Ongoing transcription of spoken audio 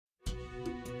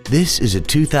This is a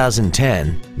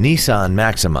 2010 Nissan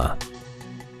Maxima.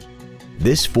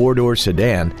 This four-door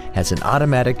sedan has an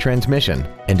automatic transmission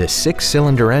and a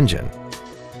six-cylinder engine.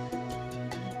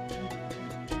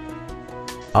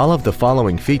 All of the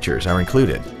following features are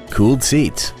included: cooled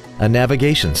seats, a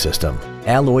navigation system,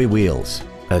 alloy wheels,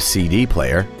 a CD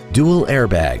player, dual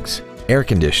airbags, air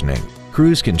conditioning,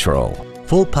 cruise control,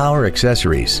 full power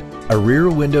accessories, a rear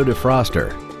window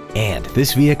defroster, and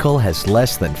this vehicle has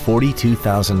less than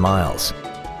 42,000 miles.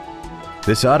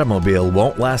 This automobile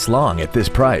won't last long at this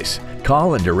price.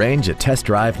 Call and arrange a test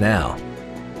drive now.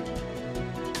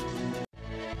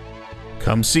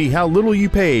 Come see how little you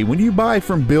pay when you buy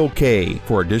from Bill K.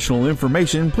 For additional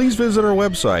information, please visit our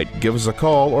website, give us a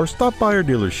call, or stop by our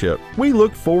dealership. We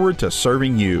look forward to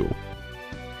serving you.